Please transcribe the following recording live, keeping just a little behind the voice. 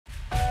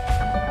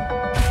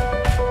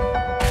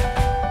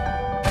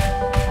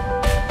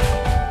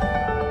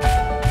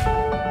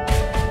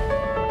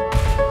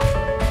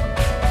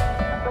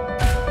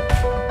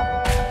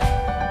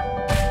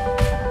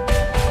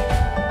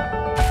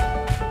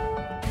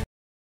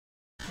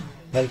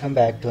Welcome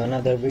back to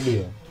another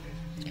video.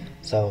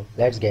 So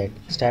let's get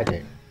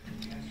started.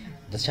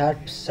 The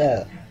sharp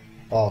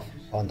sell-off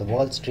on the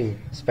Wall Street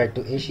spread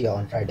to Asia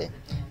on Friday,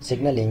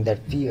 signaling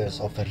that fears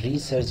of a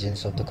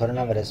resurgence of the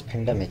coronavirus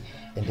pandemic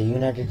in the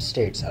United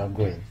States are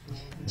growing.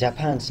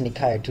 Japan's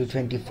Nikkei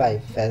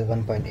 225 fell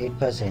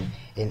 1.8%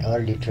 in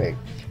early trade,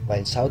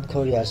 while South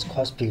Korea's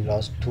Kospi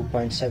lost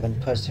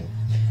 2.7%.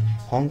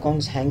 Hong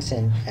Kong's Hang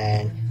Seng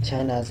and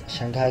China's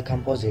Shanghai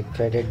Composite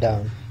traded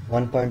down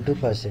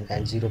 1.2%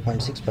 and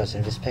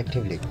 0.6%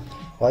 respectively.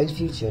 Oil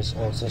futures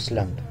also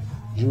slumped.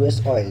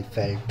 US oil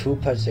fell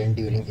 2%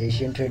 during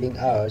Asian trading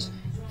hours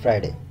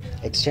Friday,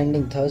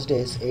 extending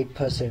Thursday's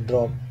 8%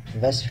 drop.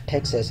 West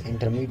Texas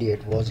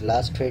Intermediate was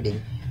last trading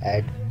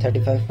at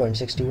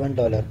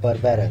 $35.61 per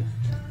barrel.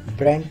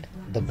 Brent,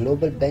 the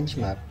global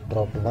benchmark,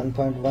 dropped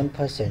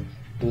 1.1%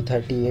 to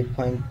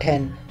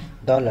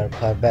 $38.10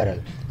 per barrel,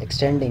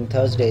 extending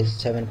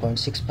Thursday's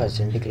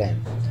 7.6%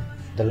 decline.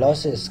 The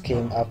losses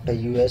came after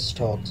US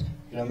stocks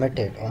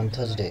plummeted on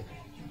Thursday,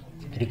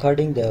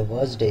 recording their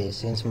worst day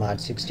since March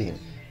 16.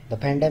 The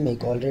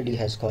pandemic already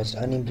has caused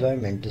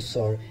unemployment to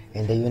soar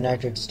in the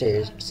United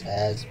States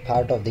as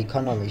part of the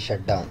economy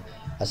shut down.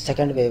 A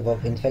second wave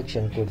of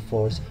infection could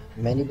force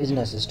many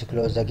businesses to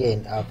close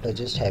again after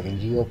just having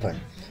reopened.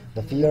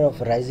 The fear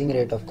of a rising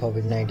rate of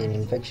COVID-19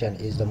 infection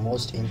is the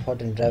most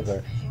important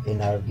driver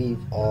in our view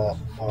for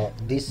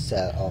this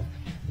sell-off,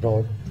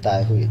 wrote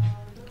Tai Hui,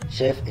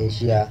 Chief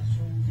Asia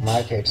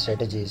Market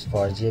Strategies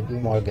for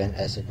JP Morgan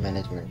Asset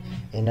Management,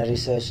 in a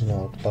research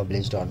note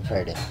published on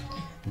Friday.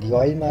 The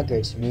oil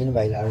markets,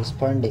 meanwhile, are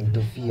responding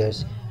to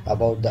fears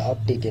about the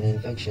uptick in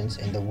infections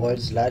in the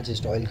world's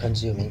largest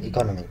oil-consuming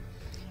economy.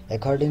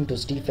 According to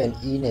Stephen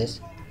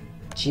Innes,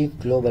 Chief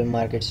Global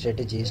Market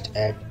Strategist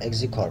at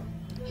Exicorp,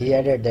 he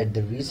added that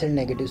the recent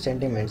negative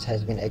sentiments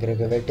has been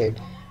aggravated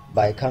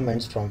by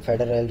comments from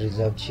Federal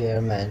Reserve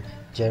Chairman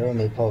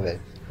Jerome Powell,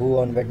 who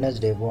on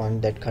Wednesday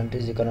warned that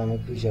country's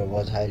economic future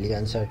was highly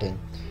uncertain.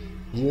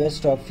 US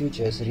stock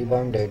futures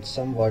rebounded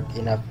somewhat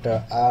in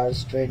after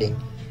hours trading,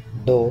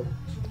 though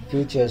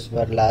futures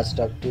were last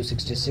up to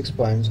 66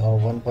 points or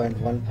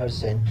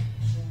 1.1%.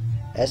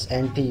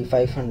 S&P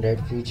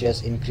 500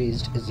 futures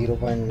increased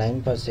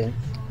 0.9%,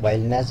 while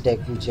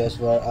Nasdaq futures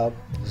were up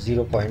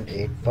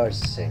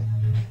 0.8%.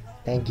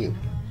 Thank you.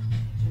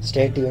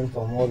 Stay tuned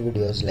for more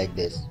videos like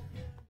this.